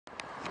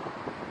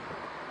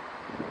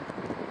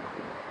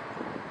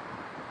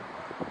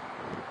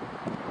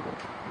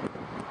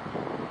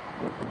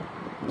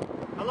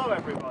Hello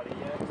everybody,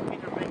 it's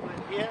Peter of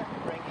England here,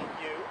 bringing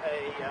you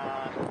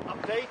an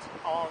update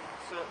on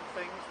certain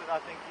things that I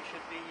think you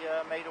should be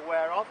made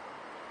aware of.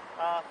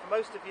 For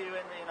most of you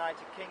in the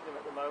United Kingdom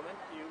at the moment,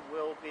 you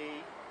will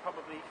be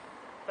probably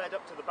fed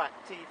up to the back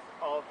teeth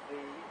of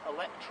the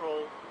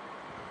electoral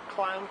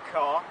clown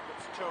car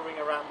that's touring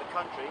around the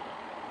country,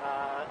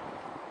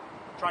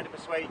 trying to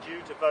persuade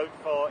you to vote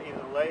for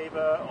either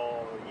Labour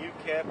or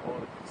UKIP or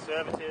the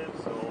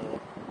Conservatives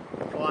or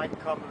Plaid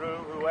Cymru,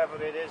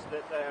 whoever it is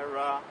that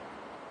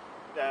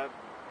they're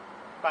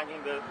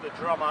banging the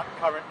drum at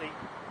currently.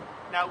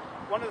 Now,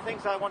 one of the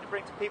things I want to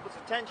bring to people's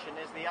attention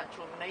is the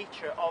actual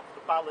nature of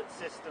the ballot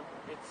system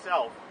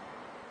itself.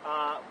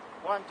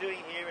 What I'm doing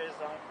here is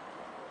I'm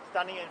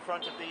standing in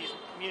front of these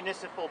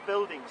municipal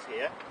buildings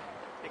here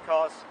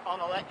because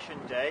on election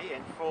day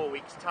in 4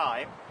 weeks'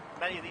 time,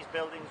 many of these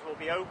buildings will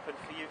be open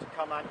for you to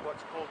come and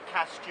what's called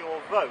cast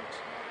your vote.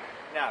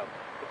 Now,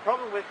 the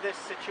problem with this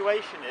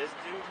situation is,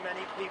 do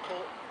many people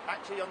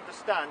actually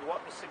understand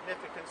what the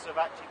significance of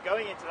actually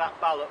going into that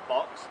ballot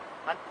box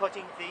and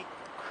putting the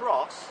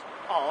cross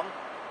on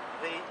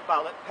the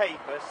ballot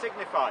paper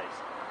signifies?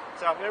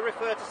 So I'm going to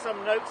refer to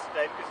some notes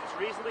today because it's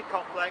reasonably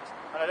complex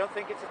and I don't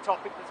think it's a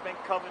topic that's been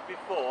covered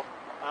before.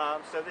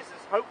 So this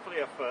is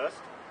hopefully a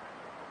first.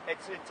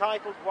 It's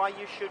entitled Why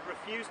You Should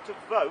Refuse to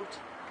Vote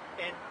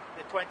in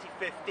the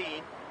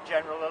 2015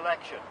 General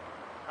Election.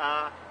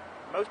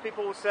 Most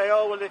people will say,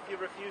 oh, well, if you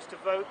refuse to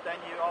vote, then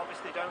you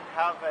obviously don't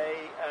have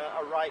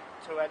a right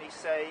to any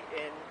say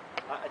in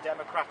a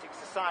democratic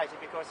society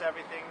because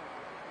everything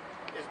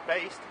is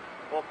based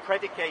or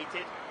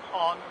predicated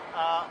on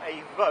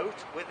a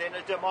vote within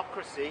a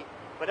democracy.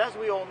 But as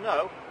we all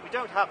know, we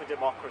don't have a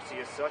democracy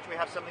as such. We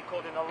have something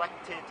called an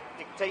elected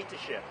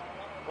dictatorship.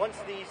 Once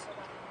these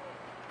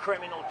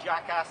criminal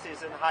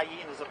jackasses and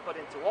hyenas are put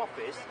into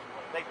office,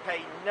 they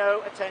pay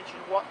no attention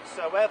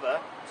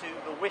whatsoever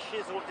to the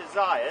wishes or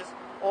desires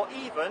or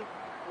even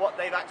what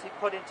they've actually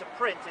put into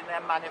print in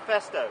their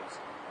manifestos.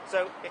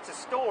 So it's a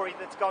story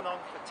that's gone on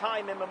for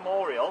time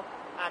immemorial,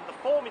 and the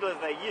formula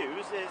they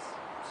use is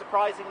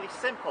surprisingly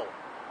simple.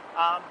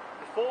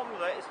 The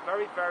formula is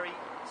very, very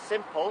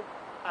simple,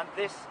 and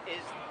this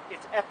is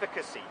its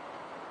efficacy.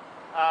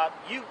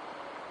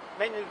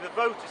 Many of the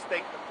voters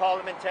think that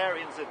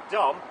parliamentarians are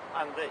dumb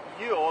and that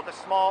you're the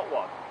smart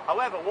one.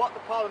 However, what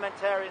the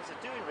parliamentarians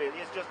are doing really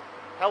is just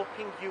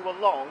helping you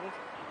along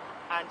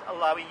and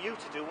allowing you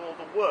to do all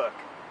the work.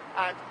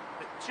 And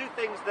the two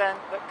things then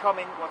that come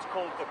in what's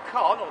called the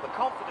con, or the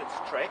confidence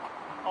trick,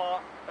 are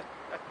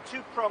a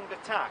two-pronged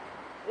attack.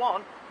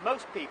 One,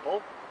 most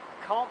people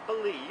can't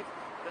believe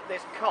that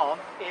this con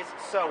is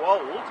so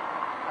old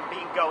and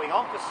been going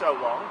on for so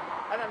long.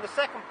 And then the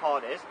second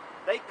part is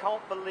they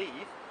can't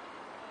believe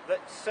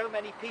that so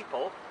many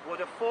people would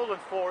have fallen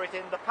for it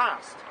in the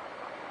past.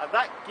 And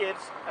that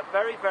gives a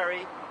very,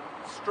 very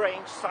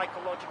strange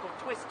psychological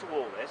twist to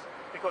all this,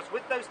 because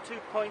with those 2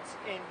 points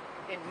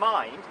in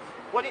mind,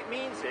 what it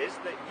means is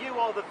that you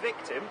are the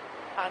victim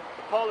and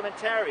the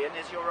parliamentarian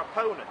is your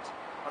opponent.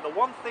 And the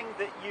one thing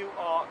that you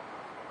are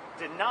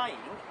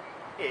denying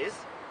is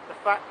the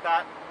fact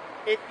that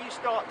if you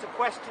start to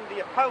question the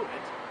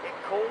opponent, it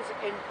calls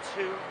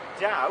into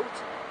doubt,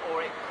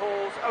 or it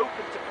calls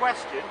open to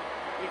question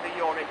either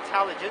your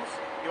intelligence,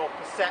 your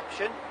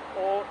perception,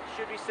 or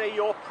should we say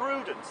your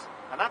prudence.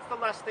 And that's the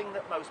last thing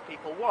that most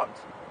people want.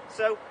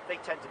 So they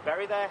tend to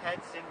bury their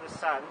heads in the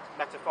sand,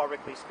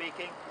 metaphorically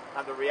speaking,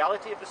 and the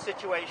reality of the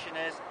situation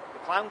is the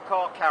clown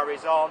car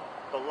carries on,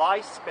 the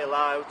lies spill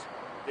out,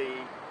 the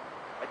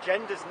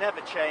agendas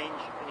never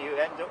change, and you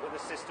end up with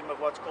a system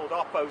of what's called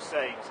oppo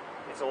sayings.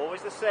 It's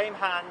always the same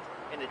hand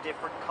in a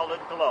different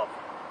coloured glove.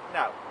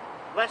 Now,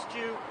 lest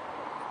you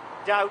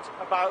doubt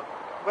about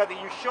whether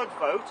you should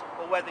vote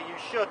or whether you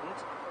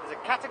shouldn't, there's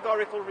a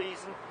categorical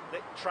reason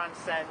that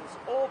transcends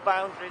all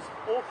boundaries,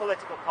 all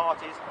political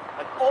parties,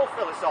 and all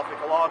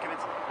philosophical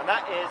arguments, and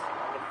that is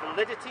the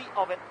validity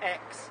of an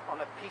X on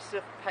a piece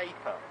of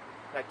paper.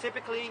 Now,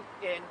 typically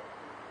in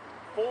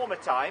former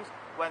times,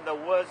 when there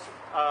was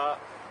a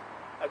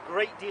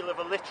great deal of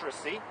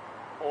illiteracy,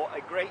 or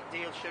a great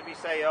deal, should we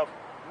say, of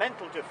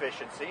mental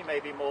deficiency,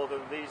 maybe more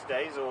than these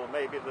days, or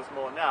maybe there's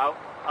more now,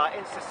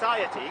 in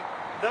society,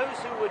 those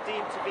who were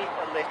deemed to be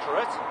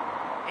illiterate,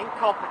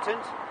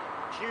 incompetent,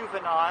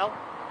 juvenile,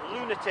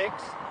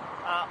 lunatics,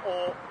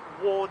 or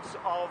wards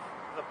of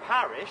the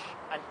parish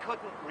and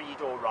couldn't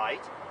read or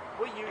write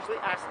were usually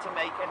asked to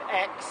make an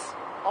X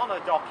on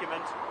a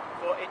document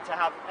for it to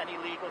have any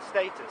legal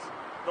status.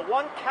 The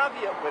one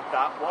caveat with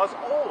that was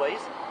always,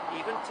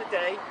 even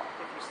today,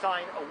 if you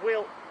sign a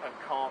will and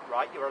can't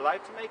write, you're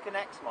allowed to make an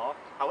X mark.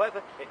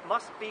 However, it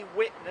must be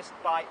witnessed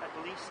by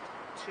at least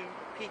 2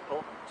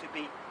 people to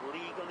be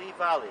legally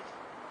valid.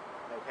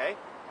 Okay?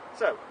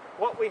 So,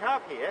 what we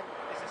have here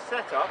is a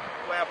setup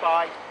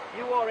whereby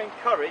you are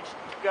encouraged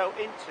to go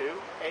into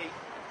a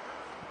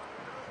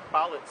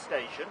ballot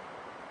station.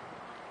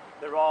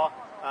 There are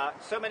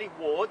so many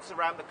wards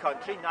around the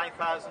country,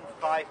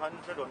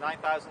 9,500 or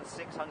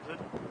 9,600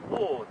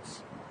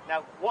 wards.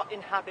 Now, what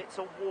inhabits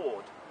a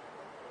ward?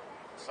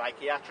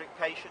 psychiatric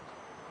patient,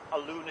 a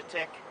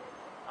lunatic,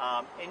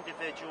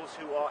 individuals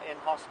who are in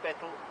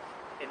hospital,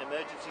 in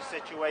emergency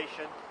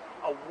situation,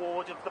 a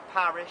ward of the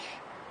parish,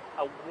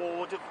 a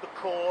ward of the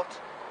court.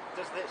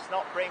 Does this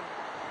not bring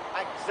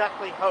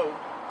exactly home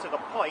to the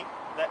point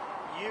that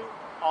you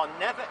are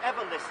never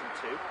ever listened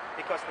to,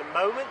 because the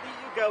moment that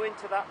you go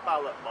into that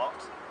ballot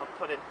box and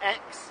put an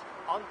X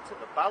onto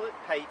the ballot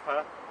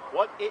paper,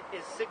 what it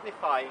is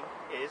signifying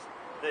is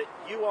that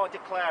you are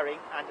declaring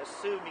and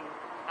assuming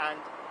and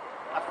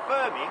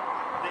affirming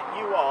that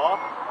you are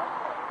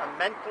a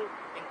mental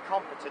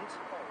incompetent,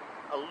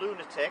 a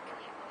lunatic,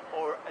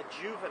 or a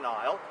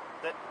juvenile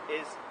that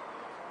is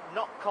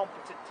not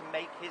competent to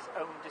make his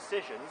own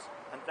decisions,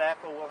 and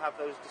therefore will have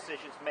those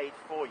decisions made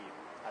for you.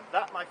 And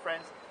that, my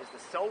friends, is the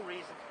sole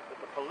reason that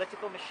the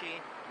political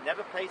machine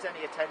never pays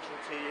any attention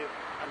to you,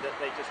 and that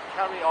they just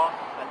carry on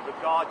and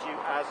regard you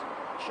as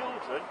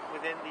children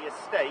within the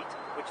estate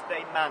which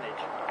they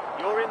manage.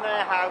 You're in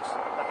their house,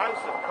 the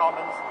House of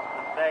Commons,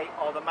 and they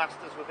are the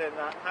masters within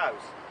that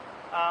house.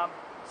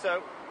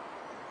 So,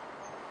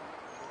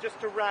 just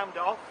to round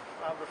off,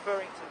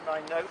 referring to my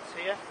notes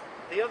here,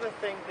 the other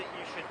thing that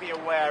you should be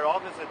aware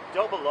of is a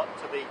double up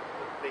to the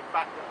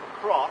fact that the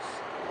cross,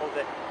 or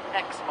the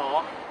X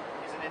mark,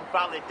 is an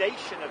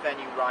invalidation of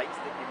any rights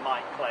that you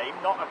might claim,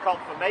 not a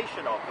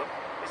confirmation of them,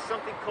 is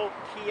something called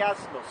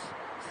chiasmus,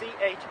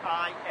 C-H-I-A-S-M-U-S,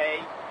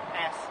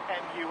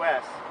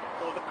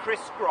 or the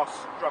crisscross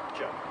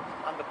structure.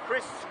 And the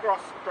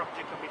crisscross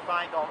structure can be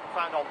found on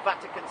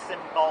Vatican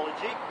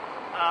symbology.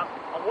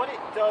 And what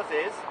it does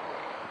is,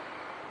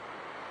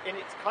 in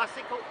its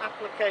classical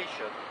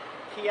application,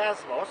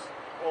 chiasmos,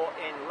 or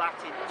in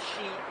Latin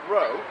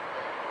chi-rho,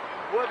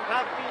 would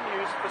have been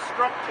used for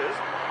structures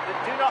that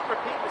do not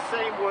repeat the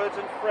same words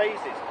and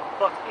phrases,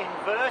 but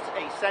invert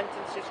a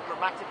sentence's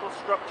grammatical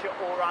structure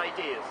or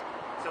ideas.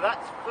 So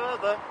that's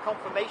further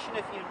confirmation,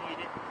 if you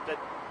need it, that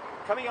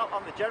coming up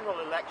on the general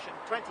election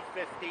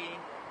 2015,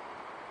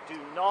 do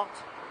not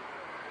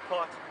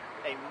put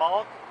a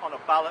mark on a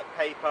ballot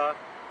paper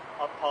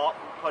apart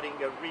from putting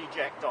a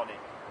reject on it.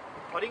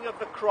 Putting of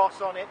the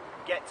cross on it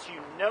gets you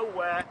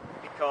nowhere,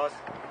 because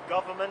the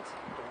government,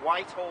 the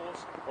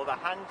Whitehalls, or the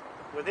hand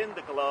within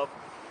the glove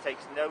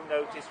takes no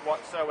notice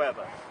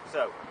whatsoever.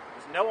 So,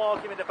 there's no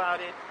argument about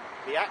it.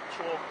 The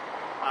actual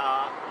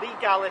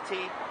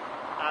legality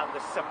and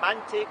the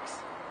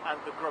semantics and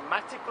the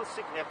grammatical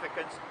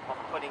significance of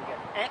putting an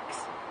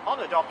X on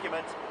a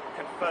document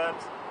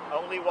confirms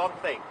only one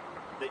thing,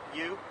 that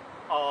you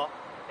are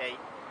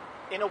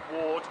in a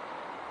ward,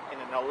 in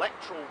an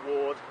electoral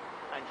ward,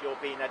 and you're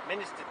being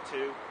administered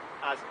to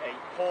as a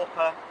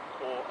pauper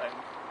or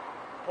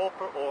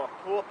a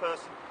poor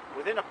person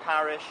within a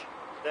parish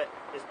that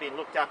is being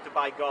looked after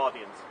by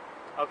guardians.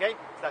 Okay,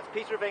 so that's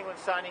Peter of England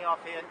signing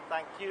off here.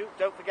 Thank you.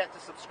 Don't forget to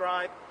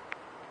subscribe.